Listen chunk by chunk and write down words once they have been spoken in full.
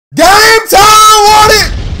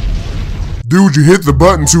Dude, you hit the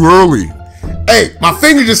button too early. Hey, my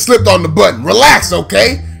finger just slipped on the button. Relax,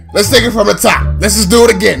 okay? Let's take it from the top. Let's just do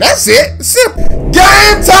it again. That's it. It's simple.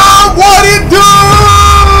 Game time, what it do?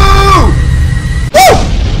 Woo!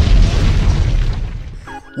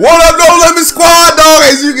 What up, NoLimitSquad,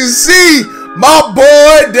 dog? As you can see, my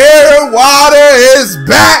boy Darren Water is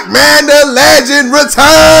back, man. The legend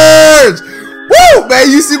returns. Woo,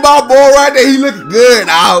 man, you see my boy right there? He looking good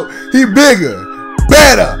now. He bigger,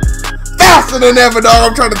 better, faster than ever, dog.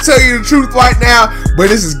 I'm trying to tell you the truth right now. But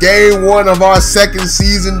this is game one of our second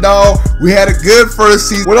season, dog. We had a good first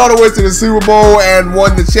season. Went all the way to the Super Bowl and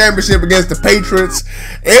won the championship against the Patriots.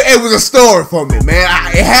 It was a story for me, man.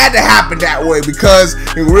 It had to happen that way because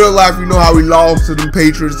in real life, you know how we lost to the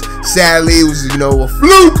Patriots. Sadly, it was, you know, a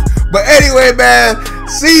fluke. But anyway, man,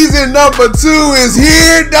 season number 2 is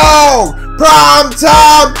here, dog. Prime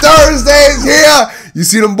time Thursdays here. You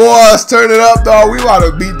see them boys turn it up, dog. We about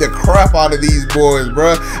to beat the crap out of these boys,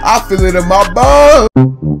 bro. I feel it in my bones.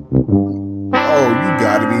 Oh, you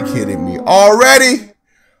gotta be kidding me. Already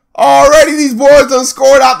these boys done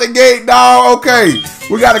scored out the gate, dog. Okay,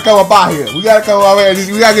 we gotta come up out here. We gotta come up here.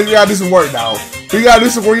 We gotta do some work, dog. We gotta do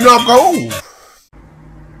some work. You know I'm going.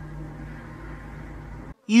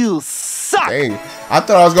 You suck. Dang, I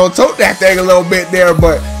thought I was gonna tote that thing a little bit there,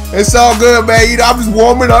 but it's all good, man. You know, I'm just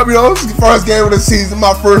warming up. You know, this is the first game of the season,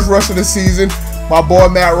 my first rush of the season. My boy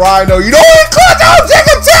Matt Rhino. You know what? Clutch on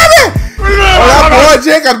Jacob Tammy. Oh, that boy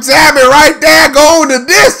Jacob Tammy right there going the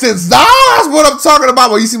distance, dog. That's what I'm talking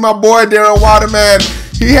about. But you see my boy Darren Water, man.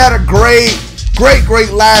 He had a great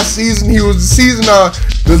last season. He was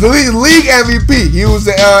the league MVP. He was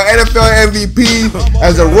the NFL MVP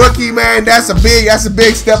as a rookie, man. That's a big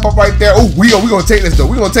step up right there. Oh, we gonna take this though.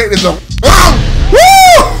 We gonna take this though. Woo!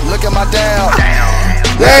 Look at my down.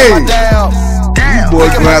 Dang. These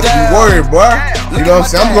boys gonna have to be worried, boy. You know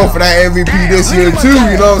what I'm saying? I'm going for that MVP this year too.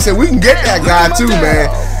 You know what I'm saying? We can get that guy too,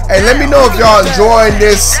 man. Hey, let me know if y'all enjoying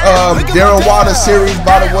this Darren Water series.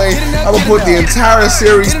 By the way, I'm gonna put the entire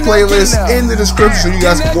series playlist in the description so you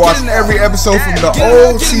guys can watch every episode from the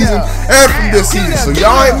old season and from this season. So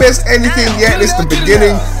y'all ain't missed anything yet. It's the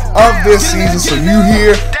beginning of this season, so you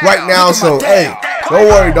here right now. So hey,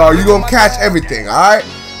 don't worry, dog. You gonna catch everything, all right?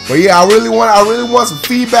 But yeah, I really want some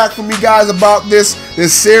feedback from you guys about this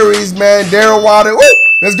series, man. Darren Water, woo,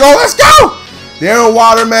 let's go. Darren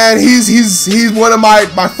Water, man, he's one of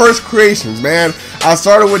my first creations, man. I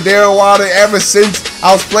started with Darren Water ever since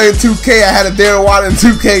I was playing 2K. I had a Darren Water in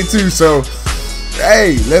 2K too. So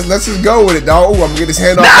hey, let's just go with it, dog. Ooh, I'm gonna get his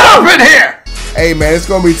hand off. Not up in here. Hey man, it's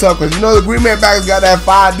gonna be tough because you know the Green Man Packers got that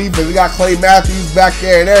 5 defense. We got Clay Matthews back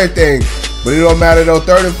there and everything. But it don't matter though.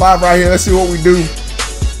 3rd and 5 right here. Let's see what we do.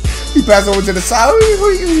 He passed over to the side. What do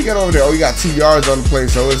you got over there? Oh, you got 2 yards on the play,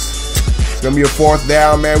 so it's gonna be a 4th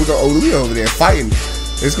down, man. We over there fighting.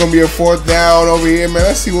 It's gonna be a 4th down over here, man.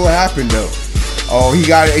 Let's see what happened though. Oh, he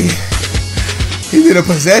did a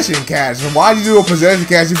possession catch. So why'd you do a possession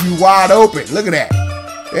catch if you wide open? Look at that.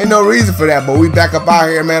 Ain't no reason for that, but we back up out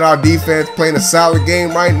here, man. Our defense playing a solid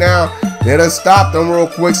game right now. Let us stop them real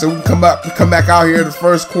quick so we can come back out here in the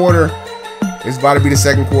first quarter. It's about to be the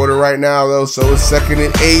second quarter right now, though, so it's 2nd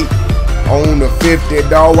and 8 on the 50,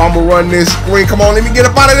 dog. I'm gonna run this screen. Come on, let me get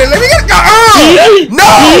up out of there. Let me get no!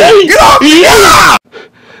 Get off me! Yeah!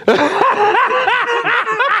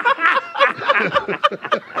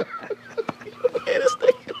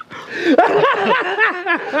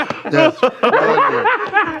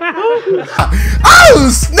 Oh,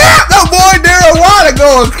 snap! That boy Darren Water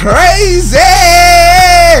going crazy!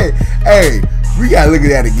 Hey. We gotta look at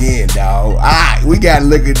that again, dog. Alright, we gotta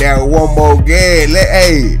look at that one more again.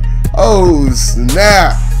 Hey, oh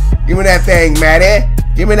snap! Give me that thing, Maddie.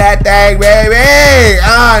 Give me that thing, baby.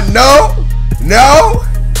 No.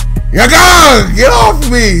 You're gone. Get off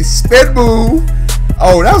me. Spin move.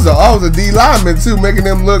 Oh, that was a D lineman too, making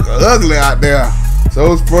them look ugly out there.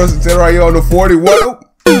 So it's 1st and 10 right here on the 41.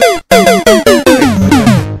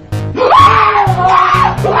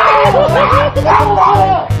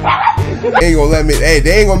 They ain't gonna let me, hey,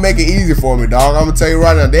 they ain't gonna make it easy for me, dog. I'm gonna tell you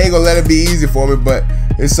right now, they ain't gonna let it be easy for me, but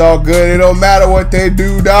it's all good. It don't matter what they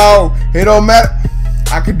do, dog. It don't matter.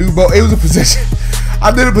 I could do both. It was a possession.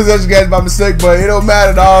 I did a possession catch by mistake, but it don't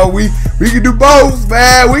matter, dog. We can do both,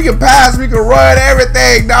 man. We can pass, we can run,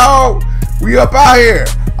 everything, dog. We up out here.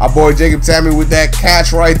 Our boy Jacob Tammy with that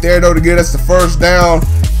catch right there, though, to get us the 1st down.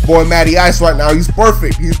 Boy Matty Ice right now, he's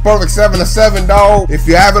perfect. He's perfect, 7 of 7, dog. If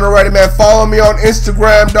you haven't already, man, follow me on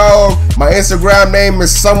Instagram, dog. My Instagram name is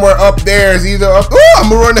somewhere up there. It's either up. Ooh, I'm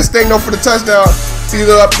gonna run this thing though for the touchdown. It's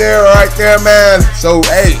either up there or right there, man. So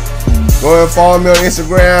hey, go ahead and follow me on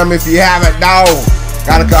Instagram if you haven't, dog.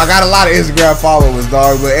 I got a lot of Instagram followers,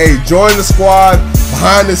 dog. But hey, join the squad.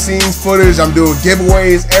 Behind the scenes footage. I'm doing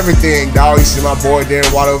giveaways, everything, dog. You see my boy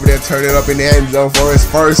Darren Watt over there turning up in the end zone for his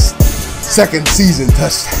second season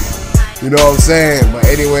touchdown. You know what I'm saying? But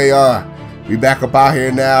anyway, we back up out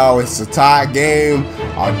here now. It's a tie game.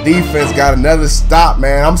 Our defense got another stop,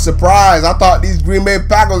 man. I'm surprised. I thought these Green Bay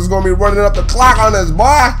Packers was gonna be running up the clock on us,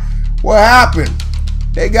 boy. What happened?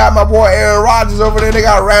 They got my boy Aaron Rodgers over there. They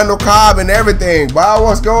got Randall Cobb and everything. Boy,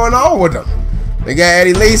 what's going on with them? They got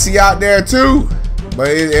Eddie Lacy out there too. But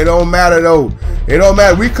it don't matter though. It don't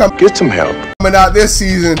matter. We get some help. Coming out this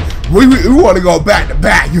season, we want to go back to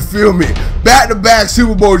back. You feel me? Back to back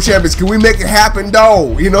Super Bowl champions. Can we make it happen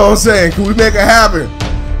though? You know what I'm saying? Can we make it happen?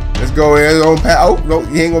 Let's go in. Oh no,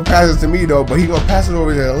 he ain't gonna pass it to me though. But he gonna pass it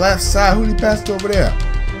over to the left side. Who he passed over there?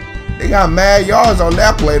 They got mad yards on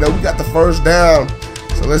that play though. We got the first down.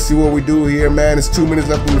 So let's see what we do here, man. It's 2 minutes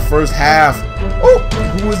left in the first half. Oh,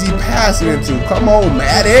 who is he passing it to? Come on,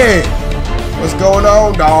 Madden. What's going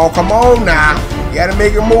on, dog? Come on now. You gotta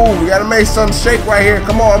make a move. We gotta make something shake right here.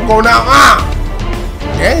 Come on, I'm going out.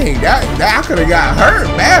 Dang, that could have got hurt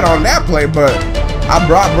bad on that play, but I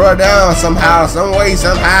brought bro down somehow, some way,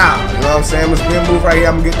 somehow. You know what I'm saying? Let's spin move right here.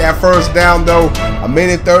 I'm gonna get that first down though.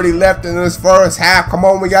 1:30 left in this first half. Come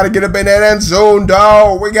on, we gotta get up in that end zone,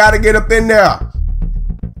 dog. We gotta get up in there.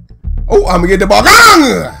 Oh, I'm gonna get the ball.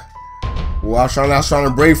 Well, I was trying to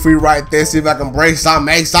break free right there, see if I can break something,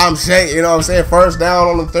 make something shake. You know what I'm saying? First down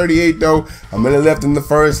on the 38 though. A minute left in the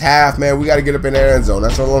first half, man. We got to get up in the end zone.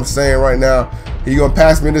 That's what I'm saying right now. He gonna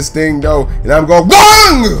pass me this thing though, and I'm going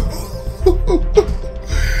gong.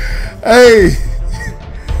 Hey,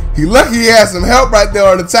 he lucky he had some help right there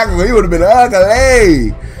on the tackle. He would have been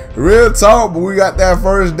ugly. Real talk, but we got that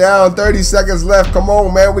first down. 30 seconds left. Come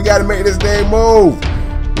on, man. We got to make this thing move.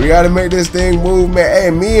 We got to make this thing move, man. Hey,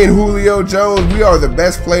 me and Julio Jones, we are the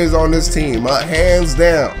best players on this team, hands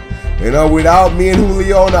down. You know, without me and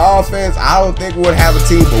Julio on the offense, I don't think we would have a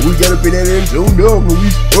team. But we got to be that end zone when we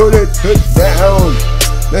score that touchdown.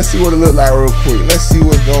 Let's see what it look like real quick. Let's see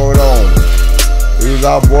what's going on. Here's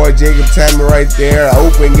our boy Jacob Tammy right there.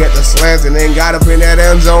 Open, get the slants, and then got up in that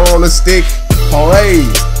end zone on the stick. Hooray!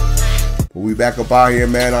 We back up out here,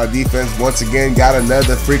 man. Our defense once again got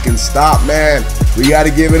another freaking stop, man. We got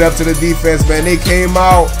to give it up to the defense, man. They came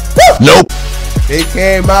out. Nope. They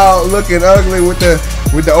came out looking ugly with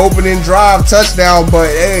the opening drive touchdown, but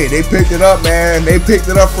hey, they picked it up, man. They picked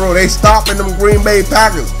it up for real. They stopping them Green Bay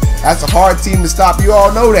Packers. That's a hard team to stop. You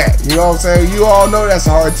all know that. You know what I'm saying? You all know that's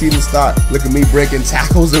a hard team to stop. Look at me breaking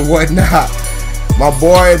tackles and whatnot. My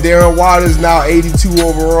boy Darren Watt is now 82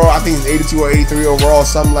 overall. I think it's 82 or 83 overall,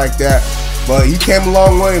 something like that. But he came a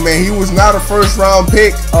long way, man. He was not a first round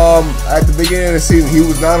pick at the beginning of the season. He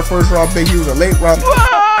was not a first round pick. He was a late round.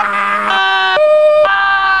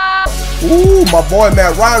 Ooh, my boy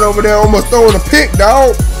Matt Ryan over there almost throwing a pick,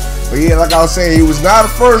 dog. But yeah, like I was saying, he was not a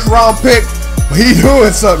first round pick. But he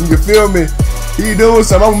doing something, you feel me? He doing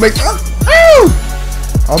something. I'm gonna make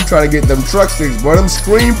I'm trying to get them truck sticks, boy. Them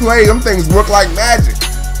screenplays, them things work like magic.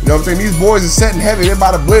 You know what I'm saying? These boys are setting heavy. They're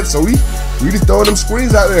about to blitz, so we just throwing them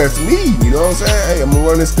screens out there. It's me, you know what I'm saying? Hey, I'm gonna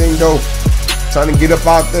run this thing though. Trying to get up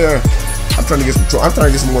out there. I'm trying to get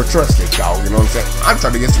some more truck sticks, dog. You know what I'm saying? I'm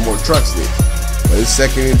trying to get some more truck sticks. But it's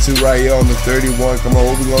 2nd and 2 right here on the 31. Come on,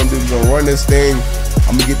 what we gonna do? We're gonna run this thing.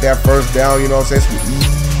 I'm gonna get that first down. You know what I'm saying? Some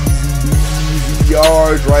easy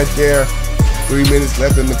yards right there. 3 minutes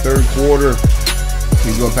left in the third quarter.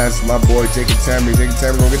 He's gonna pass to my boy Jacob Tammy. Jacob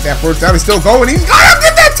Tammy gonna get that first down. He's still going. He's gonna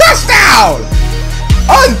get that touchdown!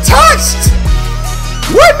 Untouched!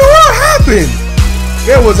 What in the world happened?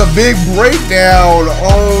 There was a big breakdown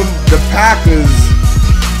on the Packers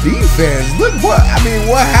defense. Look what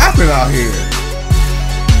happened out here?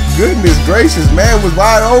 Goodness gracious, man was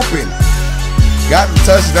wide open. Got the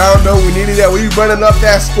touchdown though. We needed that. We running up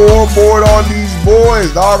that scoreboard on these boys,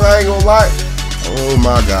 dog. I ain't gonna lie. Oh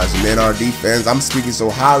my gosh, man, our defense. I'm speaking so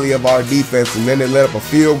highly of our defense, and then they let up a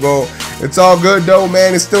field goal. It's all good though,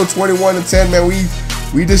 man. It's still 21-10, man.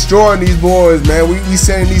 We destroying these boys, man. We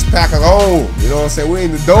sending these Packers home. You know what I'm saying? We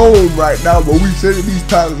in the dome right now, but we sending these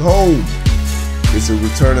Packers home. It's a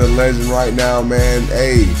return of the legend right now, man.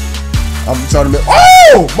 Hey, I'm trying to make.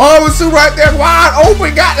 Oh, Marvin right there, wide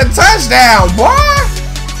open, got the touchdown, boy.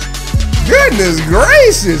 Goodness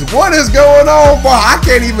gracious, what is going on, boy? I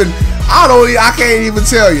can't even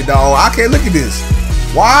tell you, dog. I can't look at this.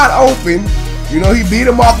 Wide open. You know, he beat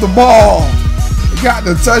him off the ball. He got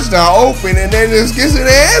the touchdown open and then just gets in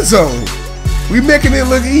the end zone. We making it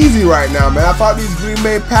look easy right now, man. I thought these Green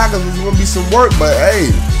Bay Packers was gonna be some work, but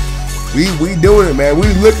hey, We doing it, man. We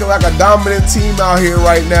looking like a dominant team out here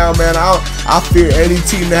right now, man. I fear any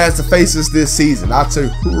team that has to face us this season. I'll tell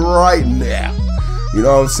you right now. You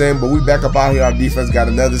know what I'm saying? But we back up out here. Our defense got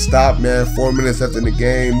another stop, man. 4 minutes left in the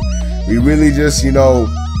game. We really just, you know,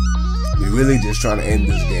 we really just trying to end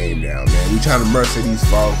this game now, man. We trying to mercy these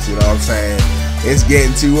folks, you know what I'm saying? It's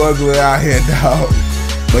getting too ugly out here, dog.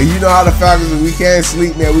 But you know how the Falcons, we can't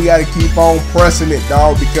sleep, man. We got to keep on pressing it,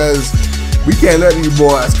 dog, because we can't let these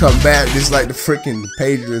boys come back just like the freaking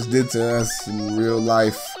Patriots did to us in real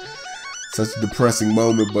life. Such a depressing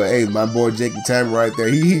moment. But hey, my boy Jacob Tammy right there,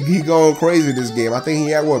 he going crazy this game. I think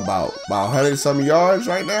he had what, about 100-something yards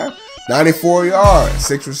right now? 94 yards,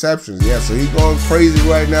 6 receptions. Yeah, so he's going crazy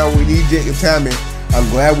right now. We need Jacob Tammy. I'm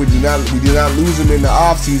glad we did not lose him in the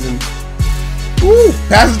offseason. Woo!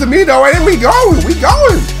 Passes to me though, and we going. Woo!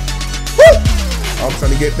 I'm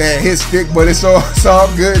trying to get that hit stick, but it's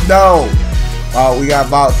all good though. We got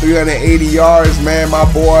about 380 yards, man.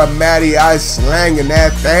 My boy Matty Ice slanging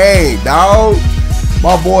that thing, dog.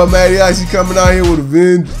 My boy Matty Ice, he coming out here with a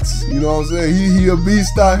vengeance. You know what I'm saying? He a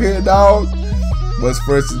beast out here, dog. But it's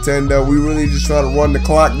 1st and 10 though. We really just try to run the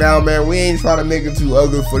clock down, man. We ain't trying to make it too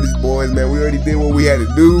ugly for these boys, man. We already did what we had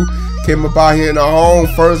to do. Came up out here in our home,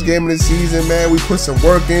 first game of the season, man. We put some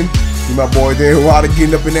work in. See my boy Darren Water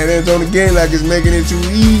getting up in that end zone again like it's making it too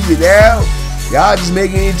easy now. Y'all just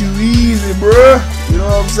making it too easy, bruh. You know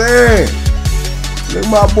what I'm saying? Look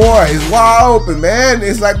at my boy. He's wide open, man.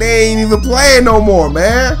 It's like they ain't even playing no more,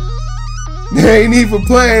 man. They ain't even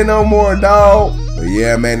playing no more, dog. But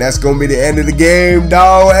yeah, man, that's going to be the end of the game,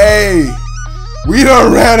 dog. Hey, we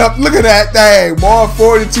done ran up. Look at that thing, boy.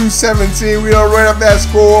 42-17. We done ran up that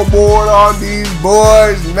scoreboard on these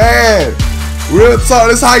boys, man. Real talk.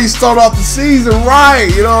 This is how you start off the season, right?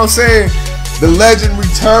 You know what I'm saying? The legend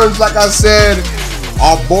returns, like I said.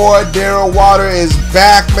 Our boy Darren Water is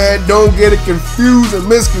back, man. Don't get it confused and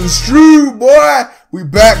misconstrued, boy. We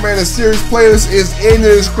back, man. The series playlist is in the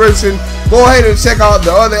description. Go ahead and check out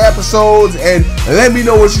the other episodes and let me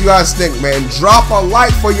know what you guys think, man. Drop a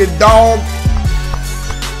like for your dog.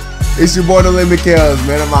 It's your boy NoLimitKelz,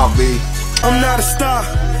 man. I'm out, B. I'm not a star.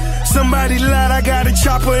 Somebody lied. I got a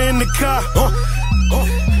chopper in the car.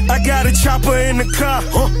 I got a chopper in the car.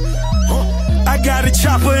 I got a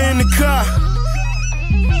chopper in the car.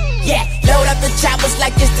 Yeah, load up the choppers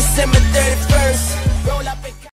like it's December 31st. Roll up